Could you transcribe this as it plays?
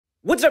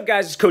What's up,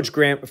 guys? It's Coach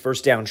Grant with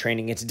First Down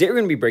Training, and today we're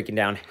going to be breaking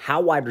down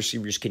how wide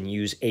receivers can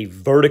use a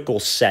vertical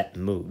set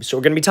move. So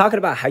we're going to be talking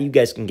about how you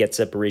guys can get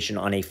separation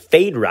on a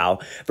fade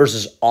route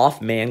versus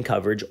off man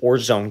coverage or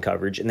zone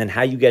coverage, and then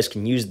how you guys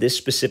can use this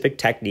specific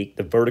technique,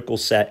 the vertical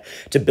set,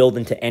 to build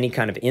into any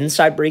kind of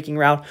inside breaking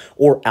route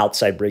or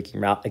outside breaking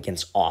route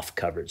against off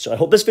coverage. So I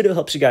hope this video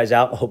helps you guys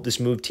out. I hope this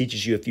move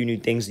teaches you a few new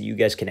things that you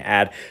guys can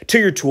add to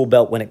your tool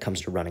belt when it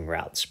comes to running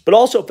routes. But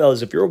also,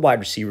 fellas, if you're a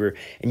wide receiver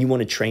and you want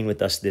to train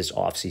with us this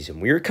offseason,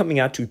 we are coming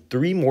out to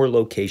 3 more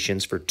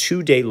locations for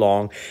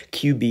 2-day-long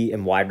QB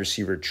and wide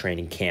receiver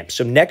training camps.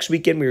 So next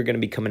weekend, we are going to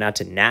be coming out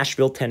to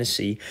Nashville,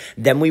 Tennessee.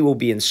 Then we will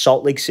be in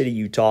Salt Lake City,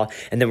 Utah.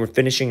 And then we're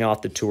finishing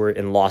off the tour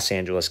in Los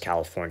Angeles,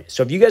 California.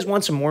 So if you guys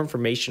want some more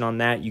information on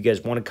that, you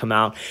guys want to come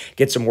out,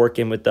 get some work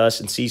in with us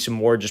and see some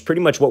more, just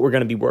pretty much what we're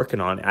going to be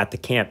working on at the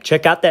camp,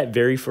 check out that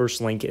very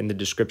first link in the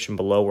description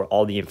below where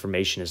all the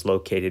information is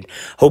located.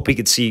 Hope we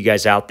could see you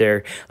guys out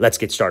there. Let's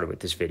get started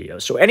with this video.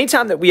 So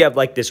anytime that we have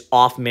like this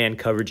off-man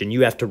coverage and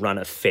you have to run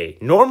a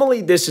fade. Normally,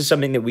 this is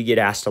something that we get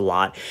asked a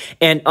lot,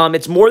 and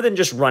it's more than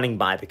just running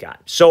by the guy.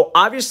 So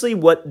obviously,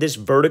 what this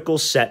vertical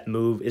set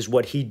move is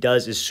what he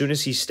does as soon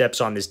as he steps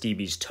on this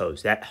DB's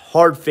toes, that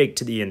hard fake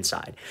to the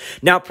inside.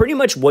 Now, pretty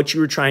much what you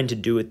were trying to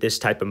do with this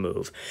type of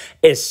move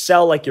is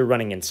sell like you're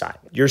running inside.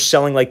 You're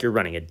selling like you're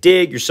running a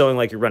dig. You're selling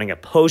like you're running a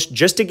post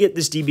just to get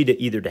this DB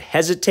to either to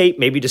hesitate,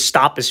 maybe to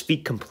stop his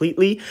feet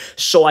completely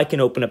so I can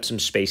open up some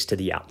space to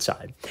the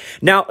outside.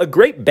 Now, a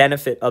great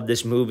benefit of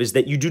this move is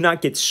that you do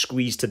not get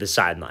squeezed to the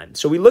sideline.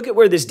 So we look at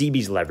where this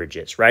DB's leverage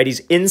is, right? He's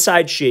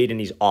inside shade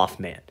and he's off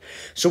man.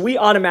 So we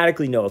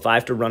automatically know if I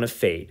have to run a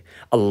fade,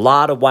 a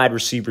lot of wide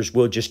receivers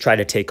will just try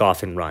to take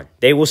off and run.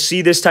 They will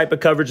see this type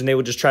of coverage and they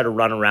will just try to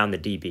run around the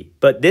DB.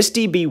 But this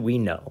DB, we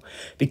know,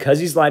 because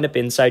he's lined up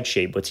inside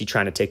shade, what's he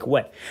trying to take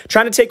away?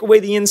 Trying to take away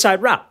the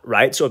inside route,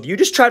 right? So if you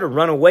just try to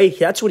run away,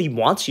 that's what he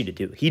wants you to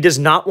do. He does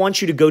not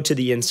want you to go to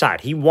the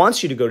inside. He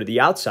wants you to go to the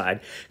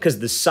outside because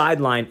the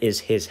sideline is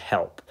his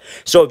help.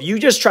 So if you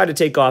just try to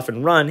take off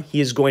and run,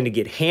 he is going to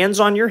get hands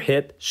on your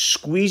hip,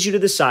 squeeze you to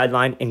the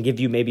sideline, and give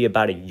you maybe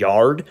about a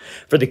yard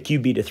for the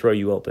QB to throw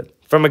you open.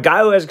 From a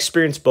guy who has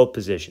experienced both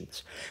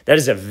positions, that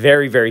is a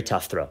very, very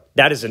tough throw.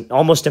 That is an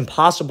almost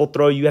impossible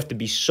throw. You have to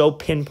be so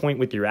pinpoint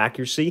with your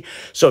accuracy.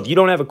 So if you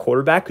don't have a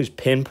quarterback who's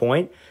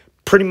pinpoint,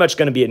 pretty much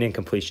going to be an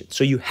incompletion.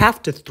 So you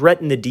have to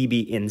threaten the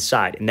DB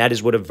inside, and that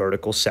is what a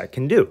vertical set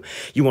can do.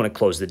 You want to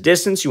close the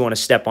distance, you want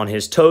to step on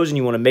his toes, and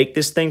you want to make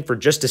this thing for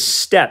just a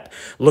step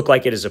look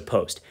like it is a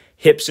post.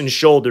 Hips and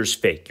shoulders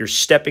fake. You're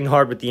stepping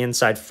hard with the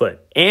inside foot,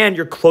 and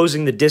you're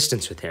closing the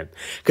distance with him.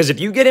 Because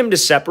if you get him to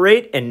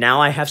separate, and now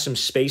I have some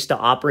space to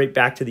operate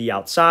back to the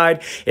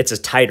outside, it's a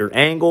tighter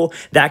angle,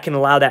 that can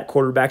allow that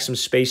quarterback some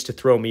space to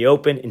throw me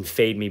open and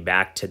fade me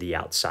back to the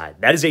outside.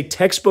 That is a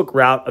textbook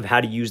route of how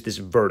to use this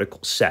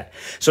vertical set.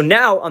 So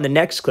now, on the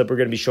next clip, we're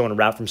going to be showing a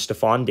route from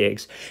Stefon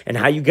Diggs and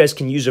how you guys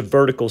can use a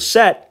vertical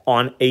set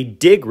on a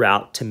dig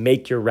route to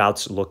make your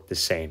routes look the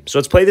same. So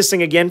let's play this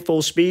thing again,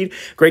 full speed.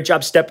 Great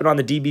job stepping on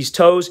the DB's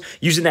toes,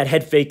 using that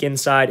head fake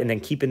inside, and then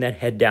keeping that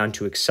head down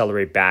to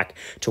accelerate back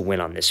to win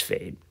on this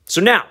fade.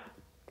 So now,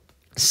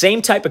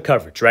 same type of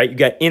coverage, right? You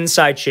got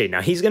inside shade.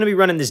 Now, he's going to be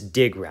running this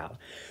dig route.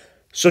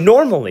 So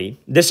normally,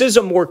 this is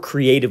a more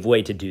creative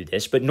way to do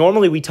this, but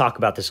normally we talk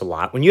about this a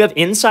lot. When you have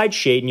inside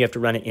shade and you have to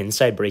run an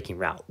inside breaking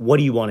route, what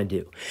do you want to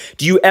do?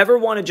 Do you ever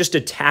want to just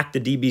attack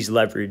the DB's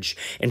leverage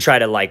and try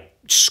to like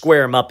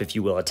square him up, if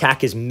you will,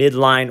 attack his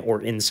midline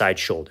or inside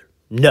shoulder?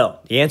 No.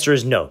 The answer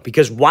is no.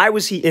 Because why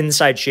was he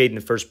inside shade in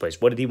the first place?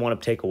 What did he want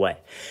to take away?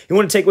 He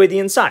wanted to take away the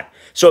inside.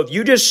 So if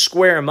you just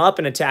square him up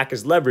and attack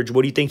his leverage,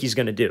 what do you think he's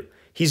going to do?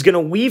 He's going to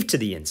weave to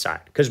the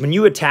inside, because when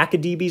you attack a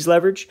DB's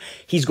leverage,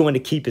 he's going to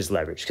keep his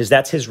leverage because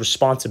that's his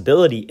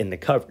responsibility in the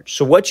coverage.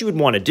 So what you would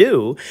want to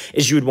do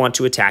is you would want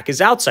to attack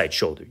his outside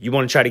shoulder. You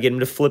want to try to get him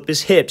to flip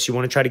his hips. You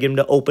want to try to get him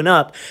to open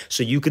up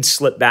so you could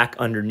slip back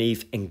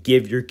underneath and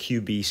give your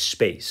QB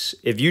space.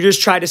 If you just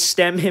try to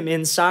stem him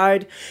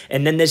inside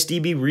and then this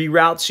DB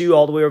reroutes you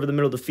all the way over the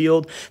middle of the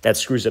field, that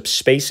screws up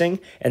spacing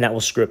and that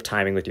will screw up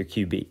timing with your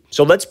QB.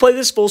 So let's play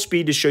this full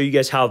speed to show you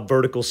guys how a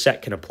vertical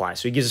set can apply.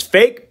 So he gives a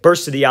fake,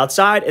 bursts to the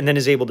outside, and then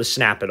is able to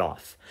snap it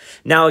off.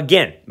 Now,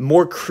 again,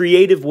 more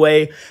creative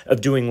way of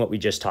doing what we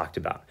just talked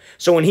about.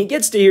 So when he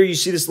gets to here, you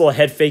see this little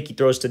head fake he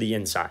throws to the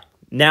inside.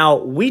 Now,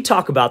 we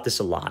talk about this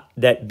a lot,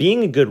 that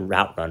being a good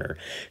route runner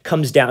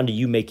comes down to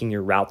you making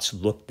your routes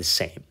look the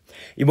same.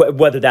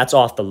 Whether that's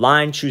off the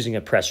line, choosing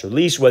a press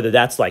release, whether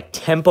that's like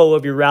tempo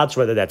of your routes,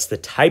 whether that's the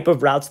type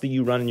of routes that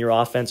you run in your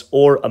offense,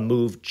 or a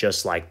move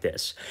just like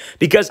this.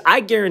 Because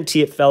I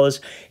guarantee it, fellas,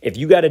 if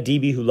you got a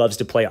DB who loves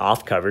to play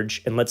off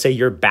coverage, and let's say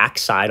you're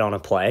backside on a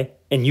play,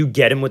 and you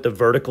get him with a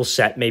vertical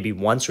set maybe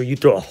once, or you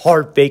throw a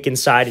hard fake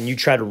inside and you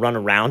try to run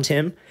around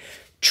him,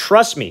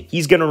 trust me,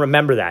 he's going to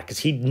remember that because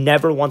he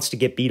never wants to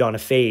get beat on a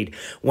fade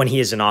when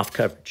he is in off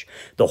coverage.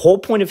 The whole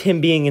point of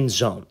him being in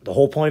zone, the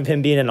whole point of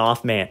him being an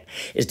off man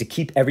is to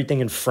keep everything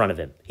in front of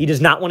him. He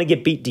does not want to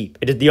get beat deep.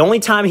 It is the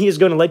only time he is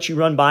going to let you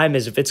run by him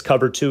is if it's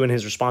cover two and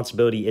his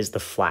responsibility is the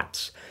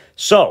flats.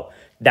 So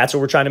That's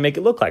what we're trying to make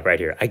it look like right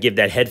here. I give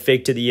that head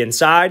fake to the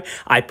inside.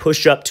 I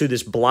push up to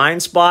this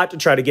blind spot to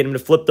try to get him to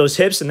flip those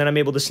hips, and then I'm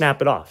able to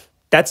snap it off.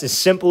 That's as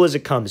simple as it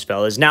comes,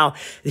 fellas. Now,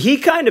 he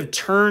kind of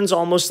turns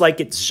almost like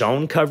it's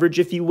zone coverage,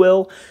 if you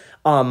will.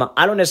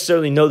 I don't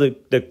necessarily know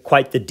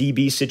quite the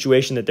DB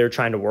situation that they're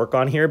trying to work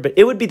on here, but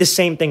it would be the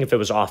same thing if it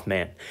was off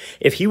man.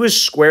 If he was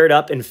squared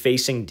up and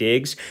facing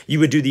Diggs, you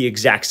would do the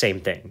exact same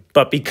thing.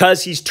 But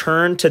because he's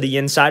turned to the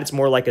inside, it's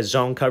more like a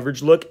zone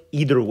coverage look.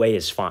 Either way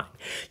is fine.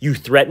 You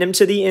threaten him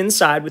to the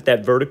inside with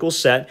that vertical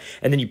set,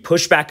 and then you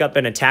push back up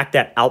and attack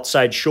that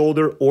outside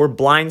shoulder or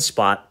blind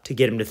spot to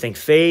get him to think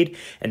fade,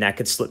 and that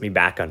could slip me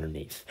back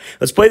underneath.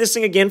 Let's play this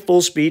thing again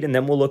full speed, and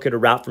then we'll look at a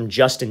route from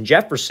Justin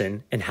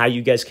Jefferson and how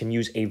you guys can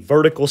use a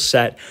vertical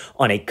set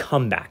on a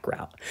comeback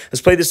route.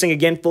 Let's play this thing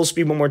again full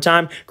speed one more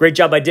time. Great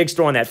job by Diggs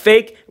throwing that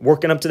fake,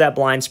 working up to that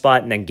blind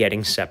spot, and then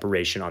getting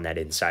separation on that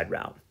inside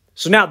route.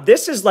 So now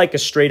this is like a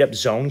straight up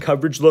zone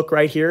coverage look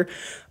right here.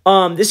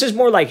 This is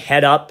more like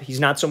head up. He's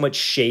not so much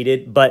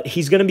shaded, but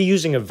he's going to be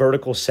using a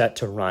vertical set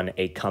to run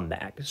a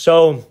comeback.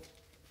 So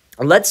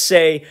let's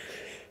say,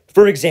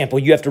 for example,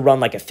 you have to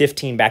run like a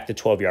 15 back to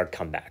 12-yard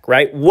comeback,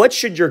 right? What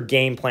should your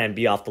game plan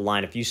be off the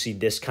line if you see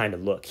this kind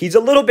of look? He's a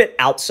little bit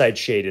outside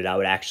shaded, I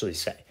would actually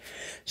say.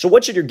 So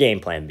what should your game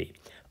plan be?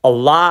 A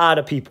lot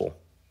of people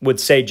would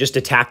say just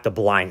attack the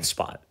blind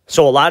spot.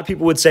 So a lot of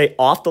people would say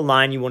off the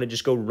line, you want to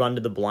just go run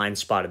to the blind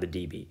spot of the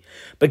DB.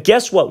 But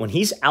guess what? When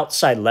he's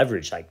outside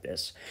leverage like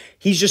this,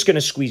 he's just going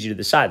to squeeze you to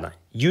the sideline.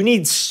 You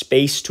need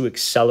space to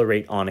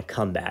accelerate on a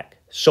comeback.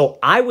 So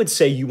I would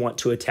say you want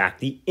to attack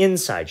the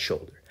inside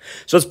shoulder.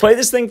 So let's play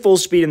this thing full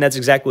speed, and that's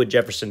exactly what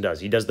Jefferson does.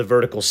 He does the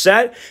vertical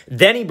set,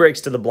 then he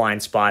breaks to the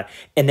blind spot,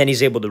 and then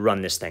he's able to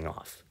run this thing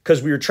off.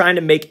 Because we were trying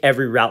to make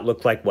every route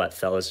look like what,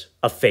 fellas?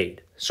 A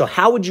fade. So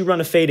how would you run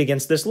a fade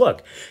against this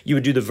look? You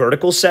would do the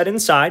vertical set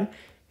inside,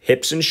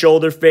 hips and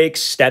shoulder fakes,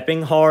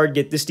 stepping hard,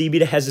 get this DB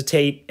to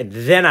hesitate, and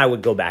then I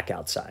would go back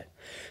outside.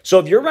 So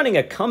if you're running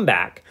a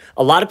comeback,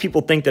 a lot of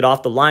people think that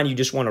off the line you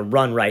just want to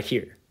run right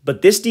here.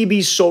 But this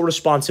DB's sole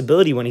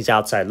responsibility when he's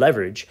outside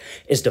leverage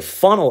is to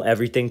funnel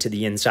everything to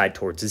the inside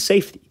towards his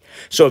safety.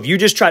 So if you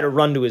just try to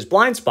run to his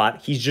blind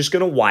spot, he's just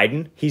going to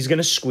widen, he's going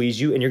to squeeze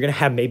you, and you're going to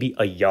have maybe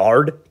a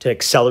yard to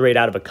accelerate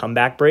out of a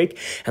comeback break.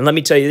 And let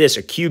me tell you this,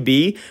 a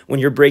QB, when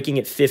you're breaking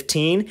at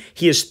 15,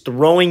 he is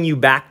throwing you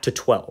back to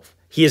 12.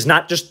 He is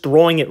not just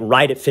throwing it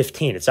right at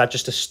 15. It's not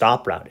just a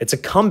stop route. It's a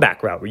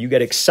comeback route where you got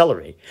to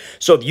accelerate.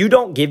 So if you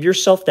don't give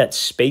yourself that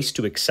space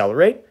to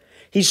accelerate,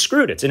 he's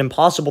screwed. It's an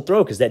impossible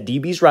throw because that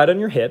DB's right on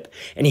your hip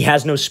and he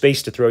has no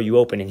space to throw you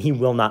open and he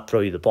will not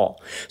throw you the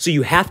ball. So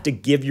you have to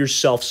give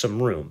yourself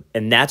some room,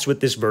 and that's what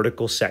this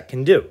vertical set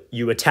can do.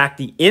 You attack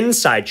the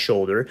inside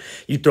shoulder,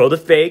 you throw the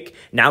fake,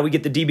 now we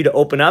get the DB to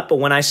open up, but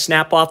when I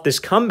snap off this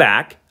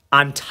comeback,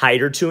 I'm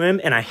tighter to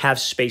him and I have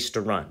space to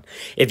run.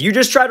 If you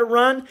just try to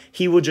run,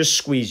 he will just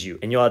squeeze you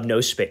and you'll have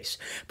no space.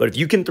 But if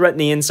you can threaten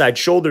the inside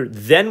shoulder,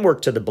 then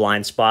work to the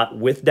blind spot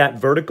with that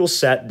vertical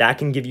set, that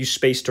can give you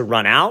space to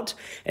run out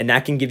and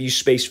that can give you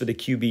space for the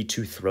QB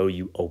to throw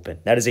you open.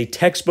 That is a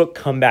textbook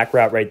comeback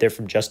route right there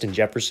from Justin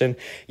Jefferson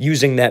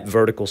using that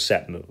vertical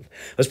set move.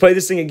 Let's play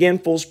this thing again,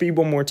 full speed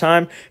one more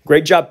time.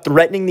 Great job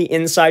threatening the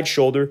inside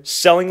shoulder,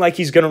 selling like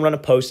he's going to run a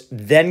post,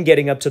 then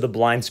getting up to the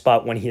blind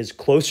spot when he is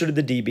closer to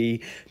the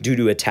DB, due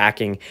to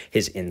attacking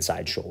his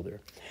inside shoulder.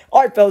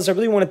 All right, fellas, I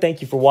really want to thank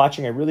you for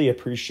watching. I really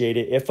appreciate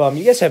it. If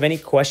you guys have any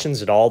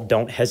questions at all,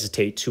 don't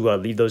hesitate to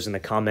leave those in the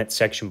comment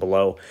section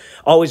below.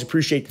 Always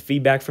appreciate the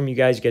feedback from you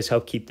guys. You guys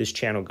help keep this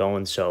channel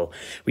going, so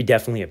we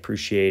definitely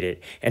appreciate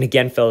it. And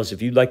again, fellas,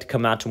 if you'd like to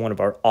come out to one of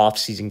our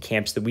off-season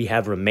camps that we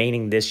have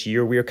remaining this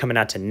year, we are coming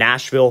out to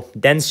Nashville,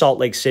 then Salt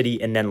Lake City,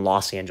 and then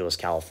Los Angeles,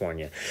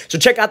 California. So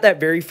check out that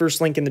very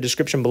first link in the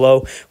description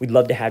below. We'd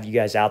love to have you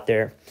guys out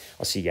there.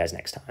 I'll see you guys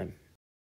next time.